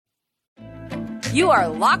You are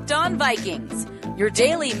Locked On Vikings, your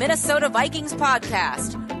daily Minnesota Vikings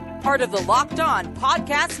podcast, part of the Locked On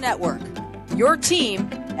Podcast Network, your team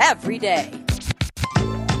every day.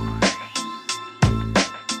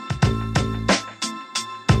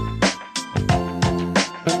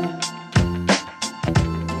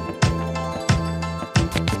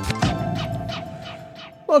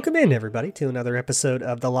 Welcome in, everybody, to another episode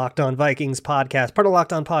of the Locked On Vikings podcast, part of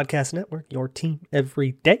Locked On Podcast Network, your team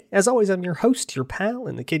every day. As always, I'm your host, your pal,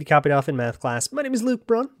 and the kid you copied off in math class. My name is Luke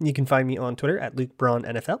Braun. You can find me on Twitter at Luke Braun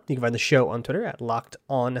NFL. You can find the show on Twitter at Locked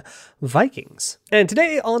On Vikings. And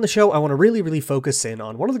today on the show, I want to really focus in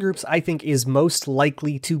on one of the groups I think is most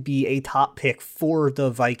likely to be a top pick for the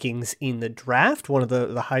Vikings in the draft, one of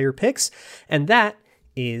the higher picks, and that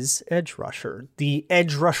is edge rusher. The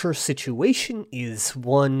edge rusher situation is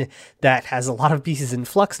one that has a lot of pieces in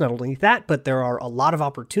flux. Not only that, but there are a lot of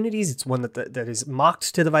opportunities. It's one that is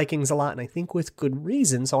mocked to the Vikings a lot, and I think with good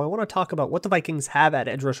reason. So I want to talk about what the Vikings have at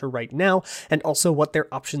edge rusher right now, and also what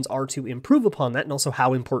their options are to improve upon that, and also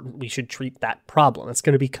how important we should treat that problem. That's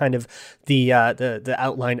going to be kind of the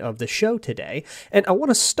outline of the show today. And I want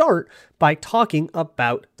to start by talking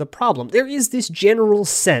about the problem. There is this general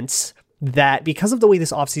sense that because of the way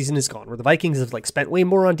this offseason has gone, where the Vikings have spent way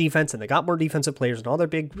more on defense and they got more defensive players and all their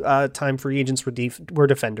big time free agents were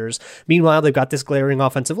defenders. Meanwhile, they've got this glaring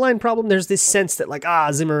offensive line problem. There's this sense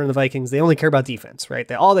that Zimmer and the Vikings, they only care about defense, right?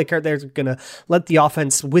 They're going to let the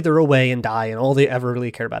offense wither away and die, and all they ever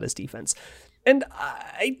really care about is defense. And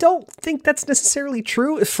I don't think that's necessarily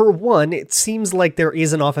true. For one, it seems like there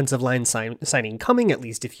is an offensive line signing coming, at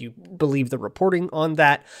least if you believe the reporting on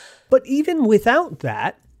that. But even without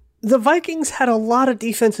that, the Vikings had a lot of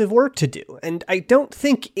defensive work to do, and I don't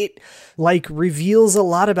think it reveals a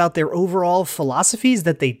lot about their overall philosophies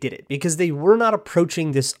that they did it, because they were not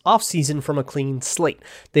approaching this offseason from a clean slate.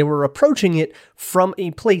 They were approaching it from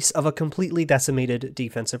a place of a completely decimated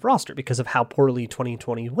defensive roster because of how poorly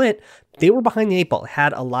 2020 went. They were behind the eight ball,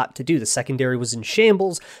 had a lot to do. The secondary was in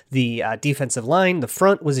shambles. The defensive line, the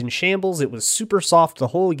front was in shambles. It was super soft the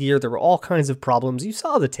whole year. There were all kinds of problems. You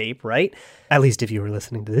saw the tape, right? At least if you were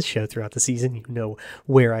listening to this show throughout the season, you know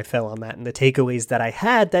where I fell on that. And the takeaways that I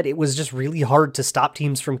had, that it was just really hard to stop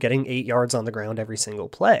teams from getting 8 yards on the ground every single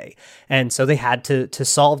play. And so they had to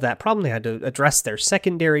solve that problem. They had to address their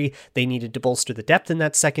secondary. They needed to bolster the depth in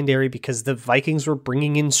that secondary because the Vikings were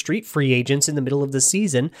bringing in street free agents in the middle of the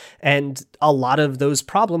season. And a lot of those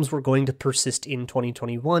problems were going to persist in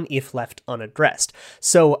 2021 if left unaddressed.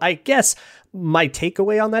 So I guess my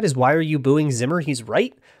takeaway on that is, why are you booing Zimmer? He's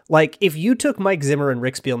right. If you took Mike Zimmer and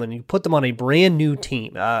Rick Spielman and you put them on a brand new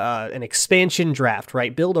team, an expansion draft,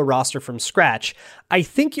 right? Build a roster from scratch. I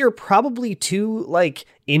think you're probably too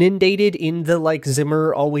inundated in the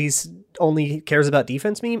Zimmer always only cares about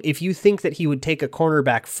defense meme if you think that he would take a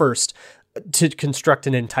cornerback first to construct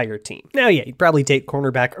an entire team. Now, yeah, you'd probably take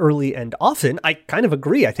cornerback early and often. I kind of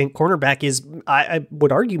agree. I think cornerback is, I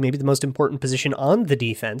would argue, maybe the most important position on the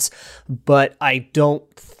defense, but I don't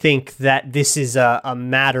think that this is a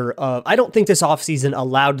matter of, I don't think this offseason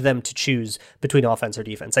allowed them to choose between offense or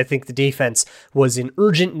defense. I think the defense was in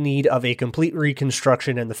urgent need of a complete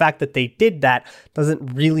reconstruction, and the fact that they did that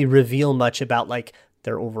doesn't really reveal much about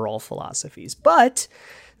their overall philosophies. But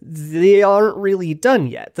they aren't really done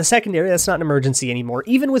yet. The secondary, that's not an emergency anymore.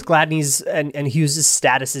 Even with Gladney's and Hughes'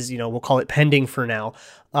 statuses, we'll call it pending for now.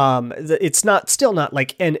 It's still not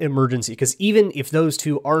an emergency, because even if those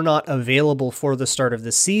two are not available for the start of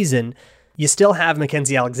the season, you still have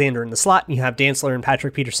Mackenzie Alexander in the slot, and you have Dantzler and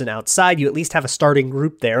Patrick Peterson outside. You at least have a starting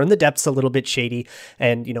group there, and the depth's a little bit shady,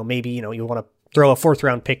 and maybe you want to throw a 4th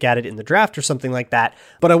round pick at it in the draft or something like that,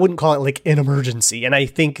 but I wouldn't call it an emergency. And I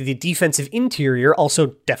think the defensive interior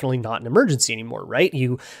also definitely not an emergency anymore, right?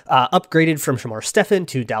 You upgraded from Shamar Stephen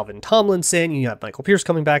to Dalvin Tomlinson. You have Michael Pierce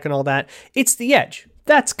coming back and all that. It's the edge.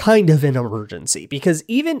 That's kind of an emergency, because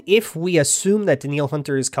even if we assume that Danielle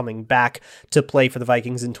Hunter is coming back to play for the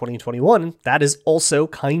Vikings in 2021, that is also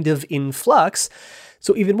kind of in flux.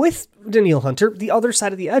 So even with Danielle Hunter, the other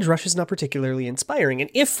side of the edge rush is not particularly inspiring. And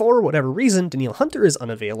if for whatever reason Danielle Hunter is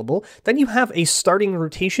unavailable, then you have a starting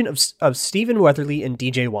rotation of Stephen Weatherly and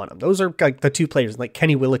DJ Wonnum. Those are the two players,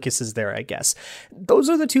 Kenny Willekes is there, I guess. Those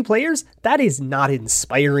are the two players. That is not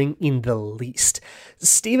inspiring in the least.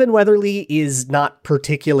 Stephen Weatherly is not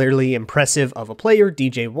particularly impressive of a player.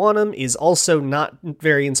 DJ Wonnum is also not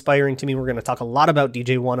very inspiring to me. We're going to talk a lot about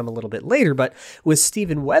DJ Wonnum a little bit later, but with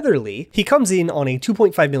Stephen Weatherly, he comes in on a $2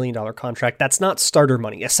 $2.5 million contract. That's not starter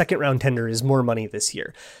money. A second round tender is more money this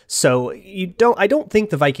year. So I don't think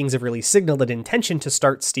the Vikings have really signaled an intention to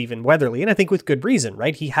start Stephen Weatherly. And I think with good reason,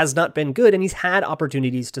 right? He has not been good and he's had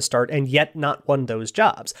opportunities to start and yet not won those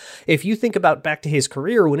jobs. If you think about back to his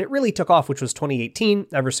career when it really took off, which was 2018,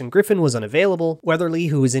 Everson Griffin was unavailable. Weatherly,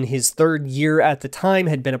 who was in his third year at the time,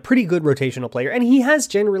 had been a pretty good rotational player. And he has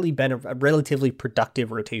generally been a relatively productive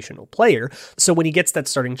rotational player. So when he gets that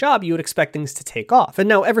starting job, you would expect things to take off. And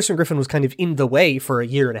now Everson Griffin was kind of in the way for a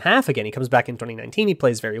year and a half again. He comes back in 2019, he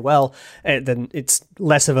plays very well. And then it's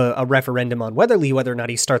less of a referendum on Weatherly, whether or not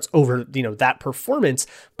he starts over, that performance.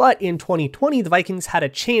 But in 2020, the Vikings had a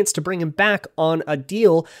chance to bring him back on a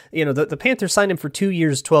deal. The Panthers signed him for 2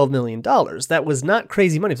 years, $12 million. That was not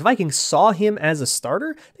crazy money. If the Vikings saw him as a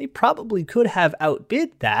starter, they probably could have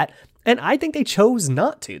outbid that. And I think they chose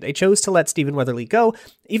not to. They chose to let Stephen Weatherly go.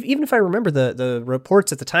 Even if I remember the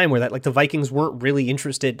reports at the time where that the Vikings weren't really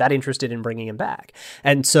interested in bringing him back.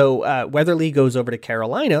 And so Weatherly goes over to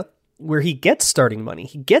Carolina, where he gets starting money.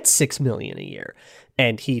 He gets $6 million a year.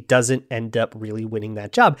 And he doesn't end up really winning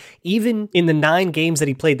that job. Even in the 9 games that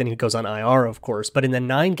he played, then he goes on IR, of course, but in the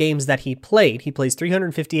 9 games that he plays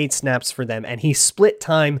 358 snaps for them, and he split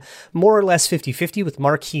time more or less 50-50 with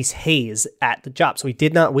Marquise Hayes at the job. So he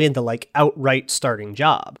did not win the outright starting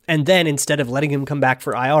job. And then instead of letting him come back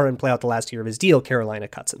for IR and play out the last year of his deal, Carolina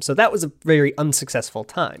cuts him. So that was a very unsuccessful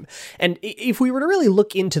time. And if we were to really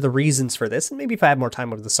look into the reasons for this, and maybe if I have more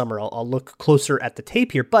time over the summer, I'll look closer at the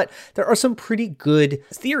tape here, but there are some pretty good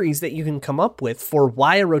theories that you can come up with for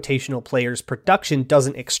why a rotational player's production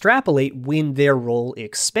doesn't extrapolate when their role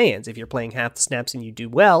expands. If you're playing half the snaps and you do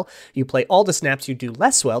well, you play all the snaps, you do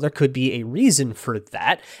less well, there could be a reason for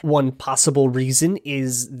that. One possible reason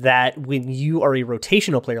is that when you are a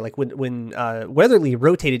rotational player, like when Weatherly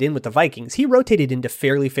rotated in with the Vikings, he rotated into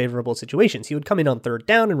fairly favorable situations. He would come in on third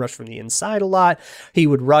down and rush from the inside a lot. He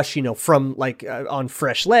would rush, from on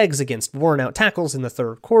fresh legs against worn out tackles in the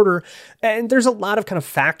third quarter. And there's a lot of kind of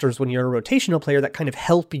factors when you're a rotational player that kind of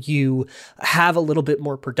help you have a little bit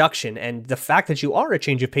more production. And the fact that you are a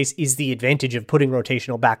change of pace is the advantage of putting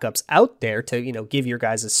rotational backups out there to, give your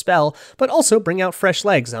guys a spell, but also bring out fresh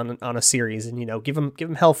legs on a series and, give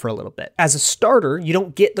them hell for a little bit. As a starter, you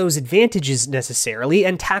don't get those advantages necessarily,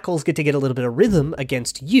 and tackles get to get a little bit of rhythm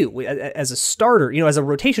against you. As a starter, as a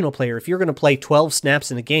rotational player, if you're going to play 12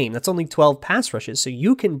 snaps in a game, that's only 12 pass rushes. So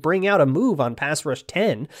you can bring out a move on pass rush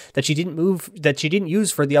 10 that you didn't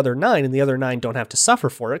use for the other 9, and the other 9 don't have to suffer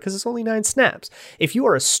for it because it's only 9 snaps. If you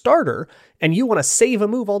are a starter and you want to save a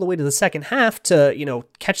move all the way to the second half to,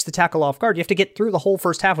 catch the tackle off guard, you have to get through the whole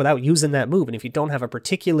first half without using that move. And if you don't have a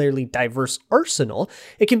particularly diverse arsenal,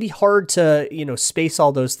 it can be hard to, space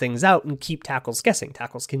all those things out and keep tackles guessing.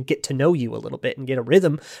 Tackles can get to know you a little bit and get a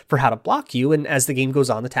rhythm for how to block you. And as the game goes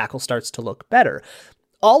on, the tackle starts to look better.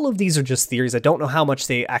 All of these are just theories. I don't know how much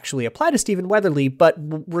they actually apply to Stephen Weatherly, but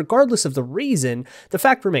regardless of the reason, the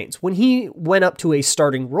fact remains, when he went up to a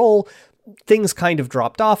starting role, things kind of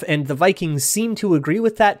dropped off, and the Vikings seem to agree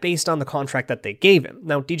with that based on the contract that they gave him.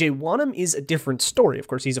 Now, DJ Wonnum is a different story. Of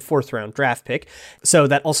course, he's a 4th-round draft pick, so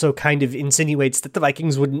that also kind of insinuates that the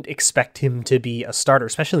Vikings wouldn't expect him to be a starter,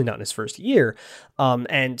 especially not in his first year.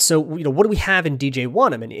 And so, what do we have in DJ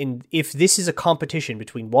Wonnum? And if this is a competition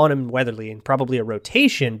between Wonnum and Weatherly, and probably a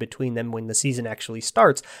rotation between them when the season actually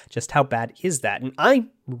starts, just how bad is that? And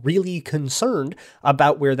I'm really concerned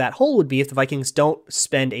about where that hole would be if the Vikings don't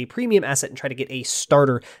spend a premium asset and try to get a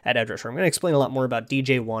starter at edge rusher. I'm going to explain a lot more about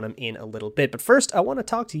DJ Wonnum in a little bit, but first I want to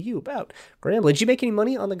talk to you about Grambling. Did you make any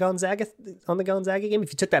money on the Gonzaga game?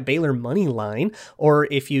 If you took that Baylor money line, or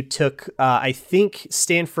if you took, I think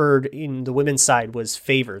Stanford in the women's side was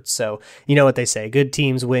favored. So you know what they say: good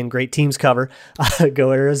teams win, great teams cover.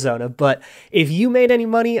 Go Arizona. But if you made any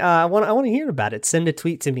money, I want to hear about it. Send a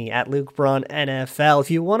tweet to me at Luke Braun NFL.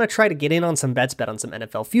 If you want to try to get in on some bets, bet on some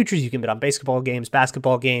NFL futures. You can bet on basketball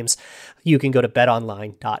games, you can go to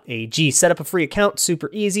betonline.ag. Set up a free account, super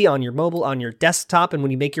easy, on your mobile, on your desktop, and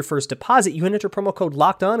when you make your first deposit, you enter promo code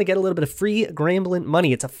LOCKEDON and get a little bit of free Grambling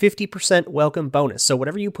money. It's a 50% welcome bonus. So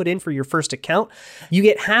whatever you put in for your first account, you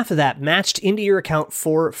get half of that matched into your account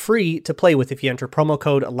for free to play with if you enter promo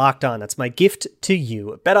code LOCKEDON. That's my gift to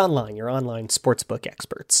you. BetOnline, your online sportsbook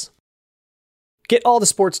experts. Get all the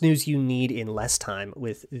sports news you need in less time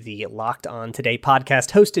with the Locked On Today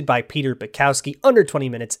podcast, hosted by Peter Bukowski, under 20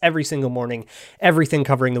 minutes every single morning, everything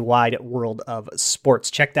covering the wide world of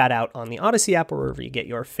sports. Check that out on the Odyssey app or wherever you get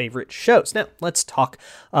your favorite shows. Now, let's talk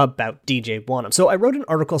about DJ Wonnum. So I wrote an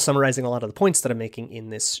article summarizing a lot of the points that I'm making in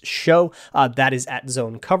this show. That is at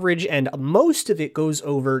Zone Coverage, and most of it goes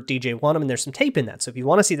over DJ Wonnum, and there's some tape in that. So if you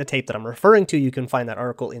want to see the tape that I'm referring to, you can find that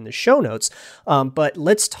article in the show notes. But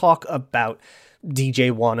let's talk about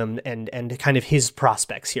DJ Wonnum and kind of his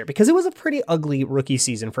prospects here, because it was a pretty ugly rookie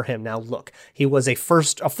season for him. Now, look, he was a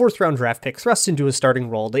fourth round draft pick thrust into a starting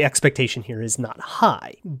role. The expectation here is not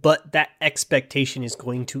high, but that expectation is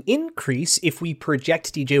going to increase if we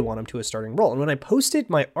project DJ Wonnum to a starting role. And when I posted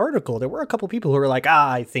my article, there were a couple people who were like,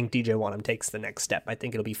 I think DJ Wonnum takes the next step. I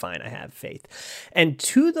think it'll be fine. I have faith. And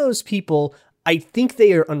to those people, I think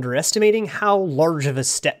they are underestimating how large of a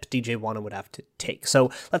step DJ Wonnum would have to take.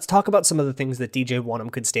 So let's talk about some of the things that DJ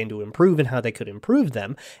Wonnum could stand to improve and how they could improve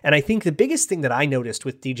them. And I think the biggest thing that I noticed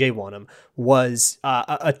with DJ Wonnum was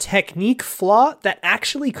a technique flaw that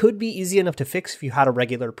actually could be easy enough to fix if you had a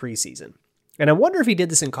regular preseason. And I wonder if he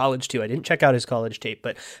did this in college too. I didn't check out his college tape,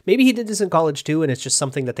 but maybe he did this in college too, and it's just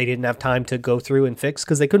something that they didn't have time to go through and fix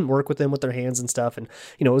because they couldn't work with him with their hands and stuff. And,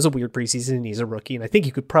 it was a weird preseason and he's a rookie, and I think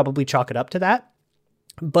you could probably chalk it up to that.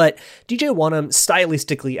 But DJ Wonnum,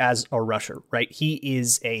 stylistically as a rusher, right? He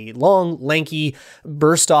is a long, lanky,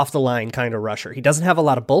 burst off the line kind of rusher. He doesn't have a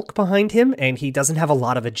lot of bulk behind him, and he doesn't have a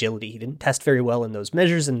lot of agility. He didn't test very well in those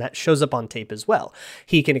measures, and that shows up on tape as well.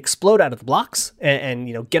 He can explode out of the blocks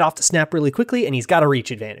and get off the snap really quickly, and he's got a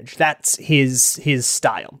reach advantage. That's his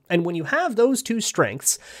style. And when you have those two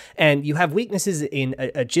strengths, and you have weaknesses in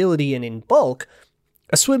agility and in bulk,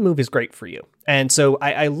 a swim move is great for you. And so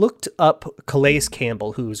I looked up Calais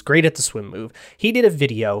Campbell, who's great at the swim move. He did a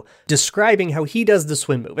video describing how he does the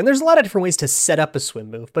swim move. And there's a lot of different ways to set up a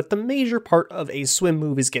swim move, but the major part of a swim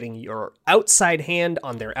move is getting your outside hand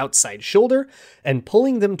on their outside shoulder and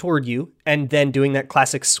pulling them toward you, and then doing that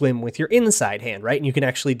classic swim with your inside hand, right? And you can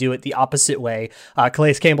actually do it the opposite way.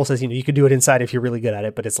 Calais Campbell says, you can do it inside if you're really good at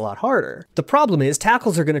it, but it's a lot harder. The problem is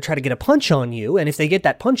tackles are going to try to get a punch on you, and if they get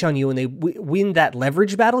that punch on you and they win that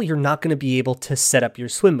leverage battle, you're not going to be able to set up your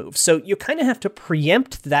swim move. So you kind of have to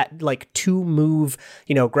preempt that two move,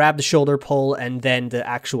 grab the shoulder pull and then the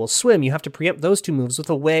actual swim. You have to preempt those two moves with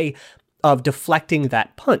a way of deflecting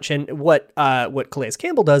that punch. And what Calais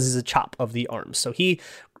Campbell does is a chop of the arms. So he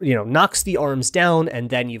knocks the arms down, and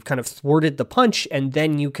then you've kind of thwarted the punch, and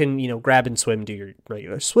then you can, grab and swim, do your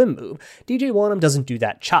regular swim move. DJ Wonnum doesn't do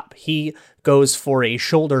that chop. He goes for a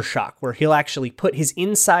shoulder shock, where he'll actually put his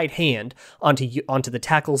inside hand onto the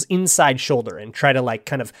tackle's inside shoulder and try to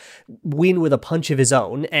kind of win with a punch of his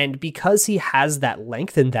own. And because he has that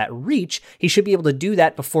length and that reach, he should be able to do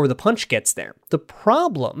that before the punch gets there. The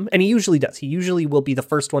problem, and he usually does, he usually will be the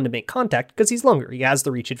first one to make contact because he's longer. He has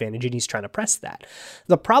the reach advantage and he's trying to press that.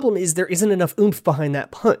 The problem is there isn't enough oomph behind that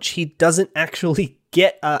punch. He doesn't actually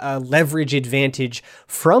get a leverage advantage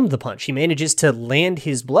from the punch. He manages to land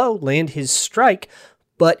his blow, land his strike,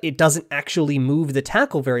 but it doesn't actually move the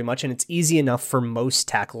tackle very much, and it's easy enough for most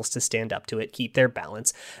tackles to stand up to it, keep their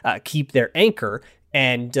balance, keep their anchor,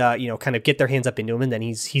 and kind of get their hands up into him, and then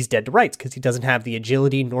he's dead to rights because he doesn't have the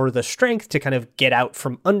agility nor the strength to kind of get out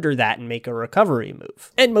from under that and make a recovery move.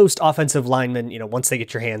 And most offensive linemen, once they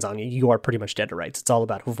get your hands on you, you are pretty much dead to rights. It's all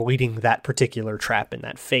about avoiding that particular trap and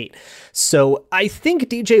that fate. So I think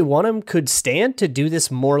DJ Wonnum could stand to do this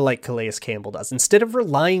more like Calais Campbell does. Instead of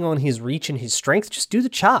relying on his reach and his strength, just do the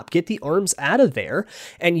chop, get the arms out of there,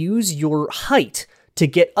 and use your height to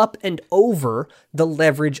get up and over the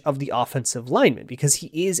leverage of the offensive lineman, because he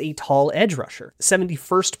is a tall edge rusher.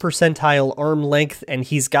 71st percentile arm length, and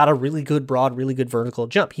he's got a really good broad, really good vertical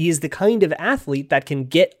jump. He is the kind of athlete that can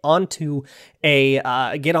get onto a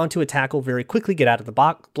tackle very quickly, get out of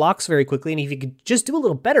the blocks very quickly, and if you could just do a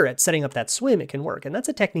little better at setting up that swim, it can work. And that's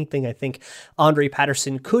a technique thing I think Andre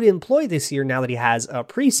Patterson could employ this year now that he has a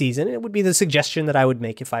preseason. It would be the suggestion that I would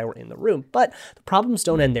make if I were in the room. But the problems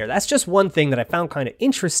don't end there. That's just one thing that I found kind of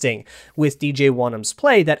interesting with DJ Wonnum's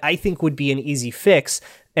play that I think would be an easy fix,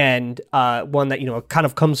 and one that, kind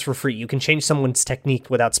of comes for free. You can change someone's technique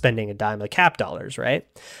without spending a dime of cap dollars, right?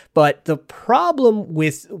 But the problem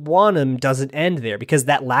with Wonnum doesn't end there, because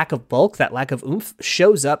that lack of bulk, that lack of oomph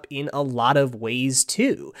shows up in a lot of ways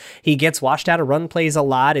too. He gets washed out of run plays a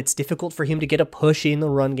lot. It's difficult for him to get a push in the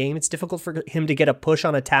run game. It's difficult for him to get a push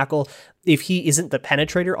on a tackle if he isn't the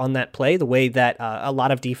penetrator on that play. The way that a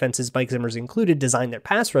lot of defenses, Mike Zimmer's included, design their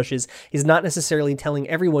pass rushes is not necessarily telling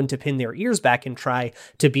everyone to pin their ears back and try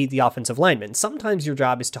to beat the offensive lineman. Sometimes your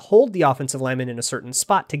job is to hold the offensive lineman in a certain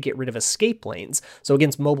spot to get rid of escape lanes. So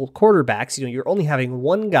against mobile quarterbacks, you're only having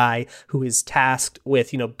one guy who is tasked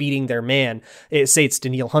with, beating their man. Say it's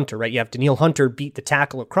Danielle Hunter, right? You have Danielle Hunter beat the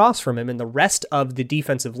tackle across from him, and the rest of the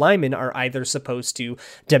defensive linemen are either supposed to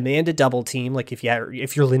demand a double team, like if you're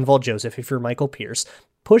Linval Joseph, if you're Michael Pierce,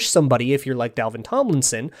 push somebody if you're like Dalvin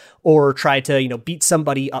Tomlinson, or try to, beat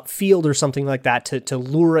somebody upfield or something like that to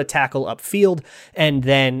lure a tackle upfield. And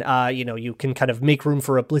then, you can kind of make room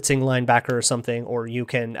for a blitzing linebacker or something, or you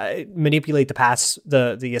can manipulate the pass,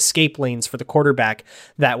 the escape lanes for the quarterback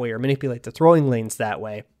that way, or manipulate the throwing lanes that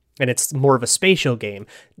way. And it's more of a spatial game.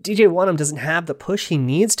 DJ Wonnum doesn't have the push he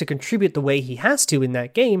needs to contribute the way he has to in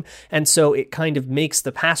that game, and so it kind of makes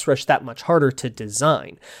the pass rush that much harder to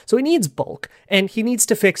design. So he needs bulk, and he needs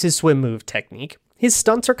to fix his swim move technique. His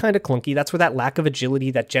stunts are kind of clunky. That's where that lack of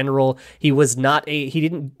agility, that general, he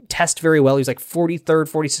didn't test very well. He was like 43rd,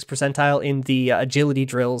 46th percentile in the agility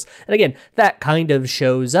drills. And again, that kind of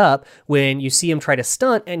shows up when you see him try to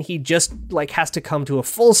stunt and he just has to come to a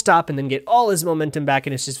full stop and then get all his momentum back.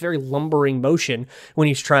 And it's just very lumbering motion when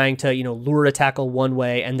he's trying to, lure a tackle one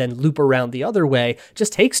way and then loop around the other way. It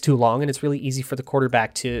just takes too long. And it's really easy for the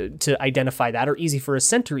quarterback to identify that, or easy for a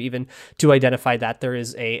center even to identify that. There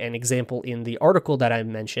is an example in the article that I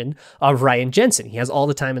mentioned of Ryan Jensen. He has all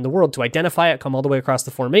the time in the world to identify it, come all the way across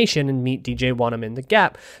the formation and meet DJ Wonnum in the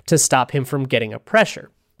gap to stop him from getting a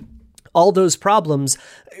pressure. All those problems,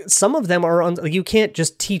 some of them are you can't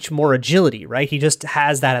just teach more agility, right? He just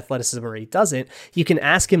has that athleticism, or he doesn't. You can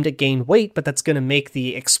ask him to gain weight, but that's going to make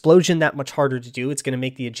the explosion that much harder to do. It's going to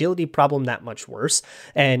make the agility problem that much worse.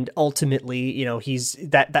 And ultimately,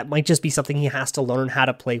 that might just be something he has to learn how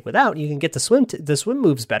to play without. You can get the swim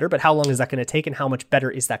moves better, but how long is that going to take, and how much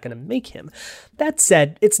better is that going to make him? That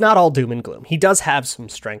said, it's not all doom and gloom. He does have some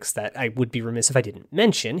strengths that I would be remiss if I didn't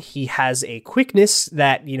mention. He has a quickness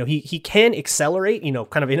that, he can accelerate,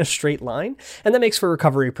 kind of in a straight line, and that makes for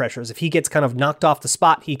recovery pressures. If he gets kind of knocked off the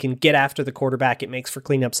spot, he can get after the quarterback. It makes for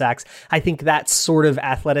cleanup sacks. I think that sort of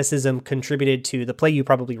athleticism contributed to the play you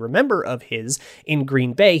probably remember of his in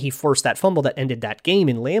Green Bay. He forced that fumble that ended that game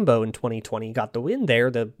in Lambeau in 2020, got the win there,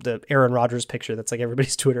 the Aaron Rodgers picture that's like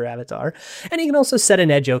everybody's Twitter avatar. And he can also set an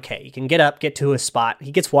edge okay. He can get up, get to a spot.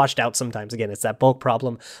 He gets washed out sometimes. Again, it's that bulk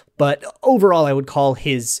problem. But overall, I would call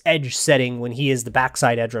his edge setting when he is the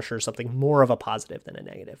backside edge rusher something more of a positive than a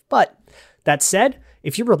negative. But that said,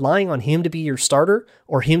 if you're relying on him to be your starter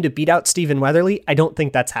or him to beat out Stephen Weatherly, I don't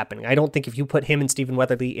think that's happening. I don't think if you put him and Stephen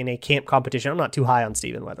Weatherly in a camp competition, I'm not too high on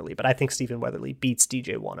Stephen Weatherly, but I think Stephen Weatherly beats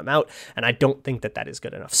DJ Wonnum out, and I don't think that is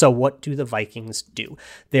good enough. So what do the Vikings do?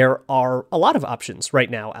 There are a lot of options right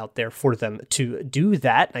now out there for them to do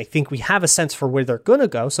that. I think we have a sense for where they're going to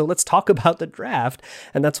go, so let's talk about the draft,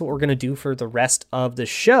 and that's what we're going to do for the rest of the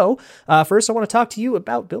show. First, I want to talk to you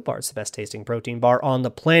about Built Bar. It's the best tasting protein bar on the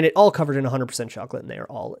planet, all covered in 100% chocolate, and they are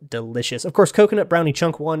all delicious. Of course, Coconut Brownie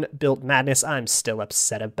Chunk 1 Built Madness. I'm still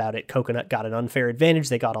upset about it. Coconut got an unfair advantage.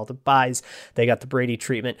 They got all the buys. They got the Brady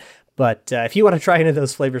treatment. But if you want to try any of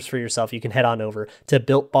those flavors for yourself, you can head on over to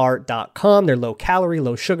BuiltBar.com. They're low calorie,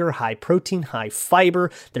 low sugar, high protein, high fiber.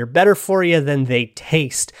 They're better for you than they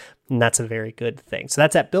taste. And that's a very good thing. So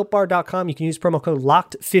that's at BuiltBar.com. You can use promo code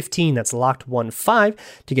LOCKED15. That's LOCKED15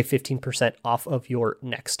 to get 15% off of your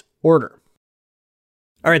next order.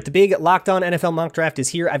 All right, the big Locked On NFL mock draft is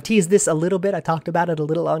here. I've teased this a little bit. I talked about it a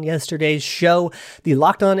little on yesterday's show. The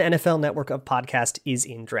Locked On NFL network of podcast is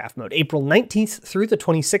in draft mode. April 19th through the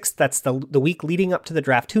 26th, that's the week leading up to the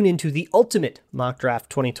draft. Tune into the Ultimate Mock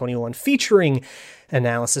Draft 2021 featuring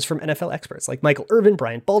analysis from NFL experts like Michael Irvin,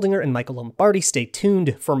 Brian Baldinger, and Michael Lombardi. Stay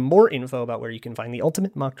tuned for more info about where you can find the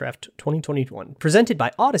Ultimate Mock Draft 2021, presented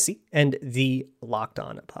by Odyssey and the Locked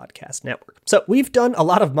On Podcast Network. So we've done a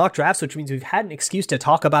lot of mock drafts, which means we've had an excuse to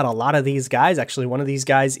talk about a lot of these guys. Actually, one of these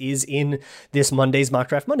guys is in this Monday's Mock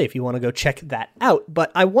Draft Monday, if you want to go check that out. But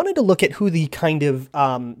I wanted to look at who the kind of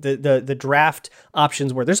the draft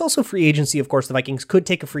options were. There's also free agency. Of course, the Vikings could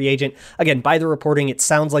take a free agent. Again, by the reporting, it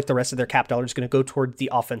sounds like the rest of their cap dollar is going to go toward the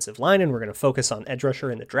offensive line, and we're going to focus on edge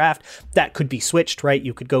rusher in the draft. That could be switched, right?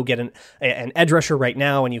 You could go get an edge rusher right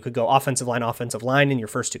now, and you could go offensive line in your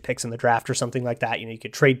first two picks in the draft or something like that. You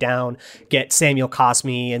could trade down, get Samuel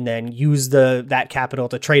Cosmi, and then use that capital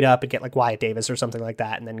to trade up and get like Wyatt Davis or something like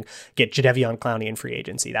that, and then get Jadeveon Clowney in free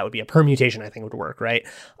agency. That would be a permutation I think would work, right?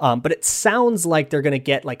 But it sounds like they're going to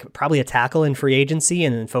get like probably a tackle in free agency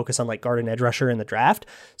and then focus on like guard and edge rusher in the draft.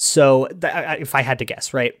 So if I had to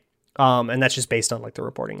guess, right? And that's just based on like the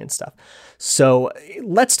reporting and stuff. So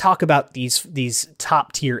let's talk about these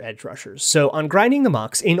top tier edge rushers. So on Grinding the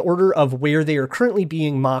Mocks, in order of where they are currently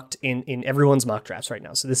being mocked in everyone's mock drafts right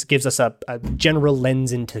now. So this gives us a general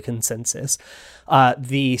lens into consensus.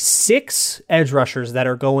 The 6 edge rushers that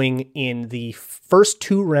are going in the first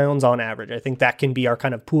 2 rounds on average, I think that can be our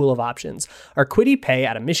kind of pool of options, are Kwity Paye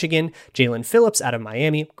out of Michigan, Jalen Phillips out of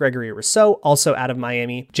Miami, Gregory Rousseau also out of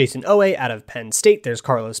Miami, Jason Owe out of Penn State, there's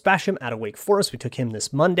Carlos Basham out of Wake Forest, we took him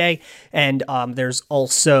this Monday, and there's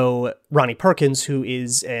also Ronnie Perkins, who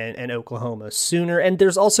is an Oklahoma Sooner, and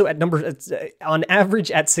there's also on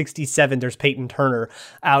average at 67, there's Peyton Turner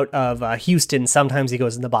out of Houston. Sometimes he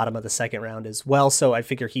goes in the bottom of the second round as well, so I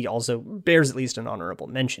figure he also bears at least an honorable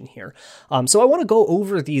mention here. So I want to go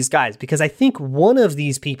over these guys because I think one of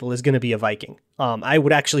these people is going to be a Viking. I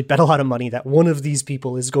would actually bet a lot of money that one of these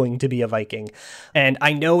people is going to be a Viking. And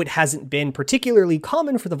I know it hasn't been particularly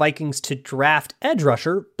common for the Vikings to draft edge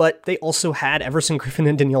rusher, but they also had Everson Griffin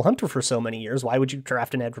and Danielle Hunter for so many years. Why would you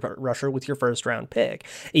draft an edge rusher with your first round pick?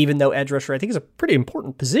 Even though edge rusher, I think, is a pretty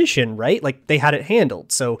important position, right? Like they had it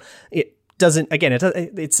handled. So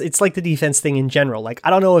it's like the defense thing in general. Like, I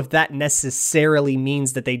don't know if that necessarily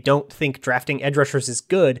means that they don't think drafting edge rushers is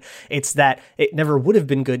good. It's that it never would have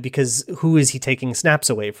been good because who is he taking snaps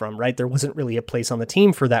away from, right? There wasn't really a place on the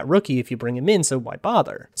team for that rookie if you bring him in, so why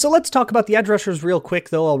bother? So let's talk about the edge rushers real quick,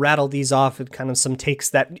 though. I'll rattle these off with kind of some takes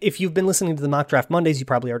that if you've been listening to the Mock Draft Mondays, you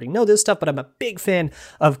probably already know this stuff, but I'm a big fan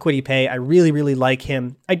of Kwity Paye. I really, really like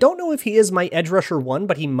him. I don't know if he is my edge rusher 1,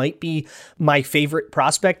 but he might be my favorite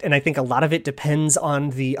prospect, and I think a lot of it depends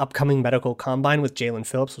on the upcoming medical combine with Jalen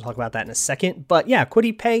Phillips. We'll talk about that in a second. But yeah,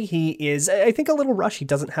 Kwity Paye, he is, I think, a little rushed. He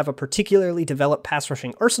doesn't have a particularly developed pass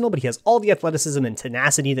rushing arsenal, but he has all the athleticism and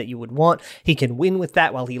tenacity that you would want. He can win with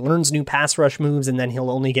that while he learns new pass rush moves, and then he'll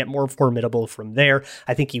only get more formidable from there.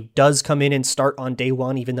 I think he does come in and start on day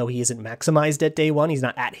 1, even though he isn't maximized at day 1. He's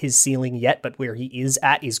not at his ceiling yet, but where he is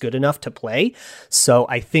at is good enough to play. So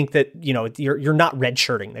I think that, you're not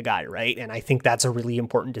redshirting the guy, right? And I think that's a really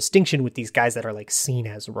important distinction with these guys that are like seen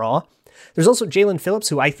as raw. There's also Jalen Phillips,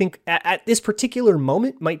 who I think at this particular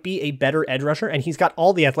moment might be a better edge rusher, and he's got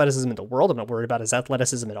all the athleticism in the world. I'm not worried about his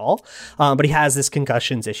athleticism at all, but he has this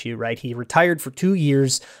concussions issue, right? He retired for 2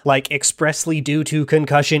 years, like expressly due to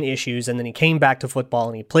concussion issues, and then he came back to football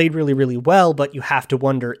and he played really, really well, but you have to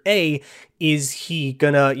wonder, is he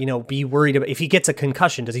gonna, be worried about if he gets a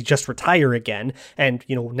concussion, does he just retire again? And,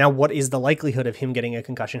 now what is the likelihood of him getting a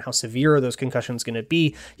concussion? How severe are those concussions going to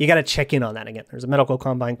be? You got to check in on that again. There's a medical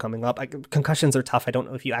combine coming up. Concussions are tough. I don't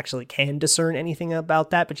know if you actually can discern anything about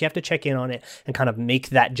that, but you have to check in on it and kind of make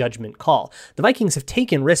that judgment call. The Vikings have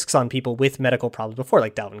taken risks on people with medical problems before,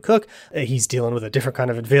 like Dalvin Cook. He's dealing with a different kind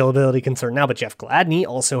of availability concern now, but Jeff Gladney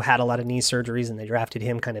also had a lot of knee surgeries and they drafted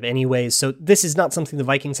him kind of anyways. So this is not something the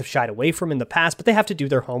Vikings have shied away from in the past, but they have to do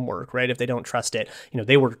their homework, right? If they don't trust it,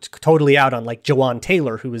 they were totally out on like Jawan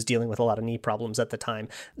Taylor, who was dealing with a lot of knee problems at the time.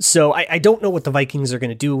 So I don't know what the Vikings are going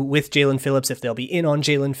to do with Jalen Phillips, if they'll be in on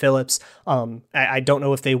Jalen Phillips. I don't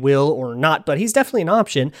know if they will or not, but he's definitely an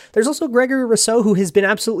option. There's also Gregory Rousseau, who has been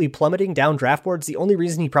absolutely plummeting down draft boards. The only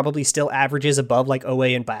reason he probably still averages above like Owe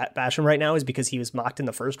and Basham right now is because he was mocked in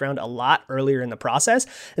the first round a lot earlier in the process,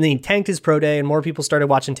 and then he tanked his pro day and more people started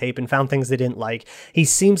watching tape and found things they didn't like. He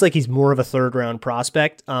seems like he's more of a third round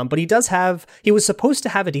prospect, but he was supposed to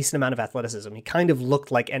have a decent amount of athleticism. He kind of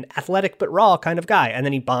looked like an athletic but raw kind of guy, and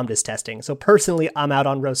then he bombed his testing. So personally, I'm out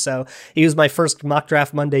on Rousseau. He was my first Mock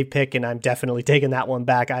Draft Monday pick, and I'm definitely taking that one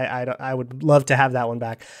back. I would love to have that one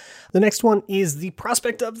back. The next one is the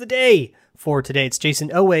prospect of the day for today. It's Jason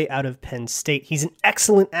Owe out of Penn State. He's an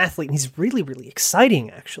excellent athlete, and he's really, really exciting,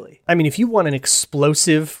 actually. I mean, if you want an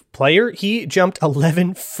explosive player, he jumped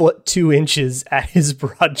 11 foot 2 inches at his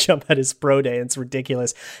broad jump at his pro day. It's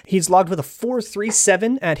ridiculous. He's logged with a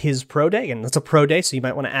 4.37 at his pro day, and that's a pro day, so you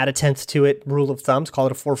might want to add a tenth to it. Rule of thumbs, call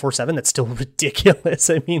it a 4.47. That's still ridiculous.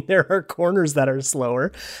 I mean, there are corners that are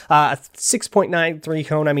slower. 6.93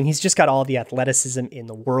 cone. I mean, he's just got all the athleticism in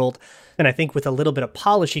the world. And I think with a little bit of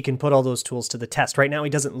polish, he can put all those tools to the test. Right now, he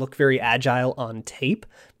doesn't look very agile on tape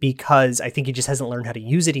because I think he just hasn't learned how to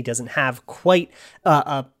use it. He doesn't have quite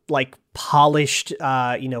a polished,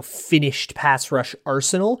 finished pass rush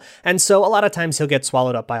arsenal. And so a lot of times he'll get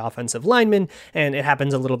swallowed up by offensive linemen, and it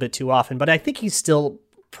happens a little bit too often. But I think he's still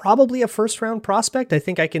probably a first round prospect. I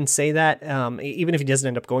think I can say that even if he doesn't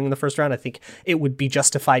end up going in the first round, I think it would be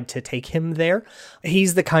justified to take him there.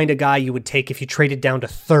 He's the kind of guy you would take if you traded down to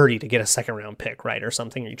 30 to get a second round pick, right? Or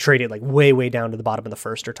something, or you traded like way down to the bottom of the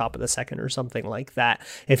first or top of the second or something like that.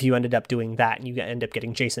 If you ended up doing that and you end up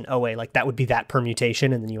getting Jason Owe, like that would be that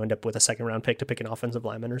permutation. And then you end up with a second round pick to pick an offensive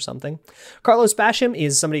lineman or something. Carlos Basham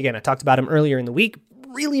is somebody, again, I talked about him earlier in the week.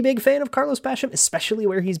 Really big fan of Carlos Basham, especially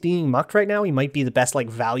where he's being mucked right now. He might be the best like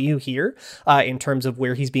value here in terms of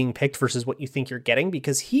where he's being picked versus what you think you're getting,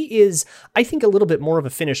 because he is, I think, a little bit more of a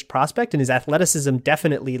finished prospect, and his athleticism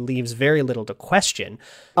definitely leaves very little to question.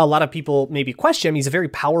 A lot of people maybe question him. He's a very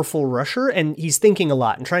powerful rusher, and he's thinking a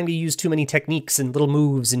lot and trying to use too many techniques and little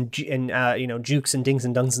moves and jukes and dings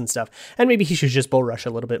and dungs and stuff. And maybe he should just bull rush a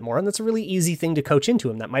little bit more. And that's a really easy thing to coach into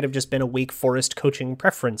him. That might have just been a Wake Forest coaching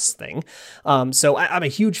preference thing. So I'm a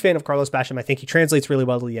huge fan of Carlos Basham. I think he translates really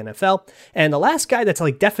well to the NFL. And the last guy that's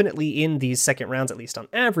like definitely in these second rounds, at least on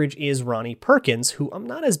average, is Ronnie Perkins, who I'm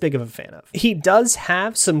not as big of a fan of. He does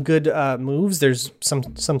have some good moves. There's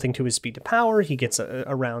something to his speed to power. He gets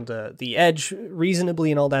around the edge reasonably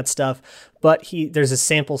and all that stuff. But there's a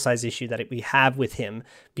sample size issue that we have with him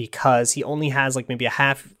because he only has like maybe a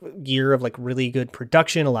half year of like really good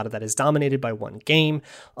production. A lot of that is dominated by one game.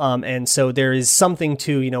 And so there is something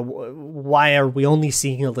to, why are we only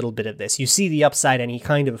seeing a little bit of this? You see the upside and he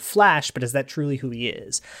kind of flash, but is that truly who he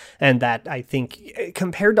is? And that, I think,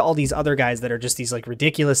 compared to all these other guys that are just these like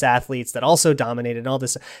ridiculous athletes that also dominated and all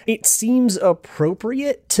this, it seems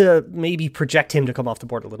appropriate to maybe project him to come off the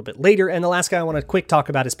board a little bit later. And the last guy I want to quick talk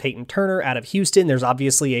about is Peyton Turner out of Houston. There's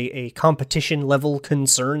obviously a competition level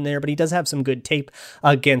concern there, but he does have some good tape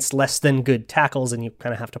against less than good tackles, and you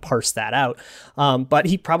kind of have to parse that out. But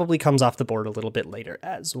he probably comes off the board a little bit later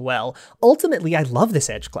as well. Ultimately, I love this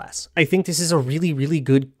edge class. I think this is a really, really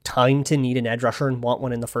good time to need an edge rusher and want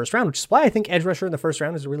one in the first round, which is why I think edge rusher in the first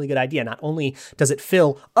round is a really good idea. Not only does it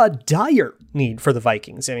fill a dire need for the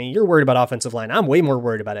Vikings. I mean, you're worried about offensive line. I'm way more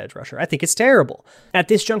worried about edge rusher. I think it's terrible. At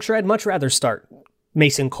this juncture, I'd much rather start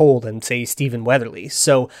Mason Cole than, say, Stephen Weatherly.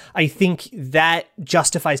 So I think that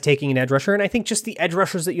justifies taking an edge rusher, and I think just the edge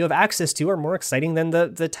rushers that you have access to are more exciting than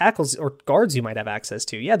the tackles or guards you might have access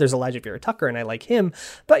to. Yeah, there's Elijah Vera-Tucker, and I like him,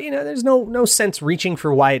 but there's no sense reaching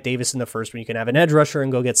for Wyatt Davis in the first when you can have an edge rusher and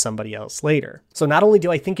go get somebody else later. So not only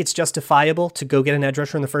do I think it's justifiable to go get an edge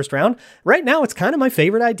rusher in the first round, right now it's kind of my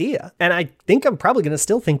favorite idea, and I think I'm probably going to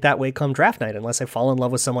still think that way come draft night unless I fall in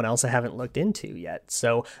love with someone else I haven't looked into yet.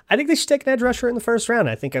 So I think they should take an edge rusher in the first round.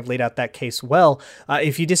 I think I've laid out that case well.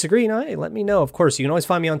 If you disagree, hey, let me know. Of course, you can always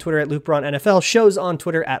find me on Twitter at Luke Braun NFL, shows on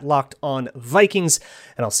Twitter at Locked On Vikings,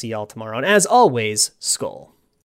 and I'll see y'all tomorrow. And as always, Skol.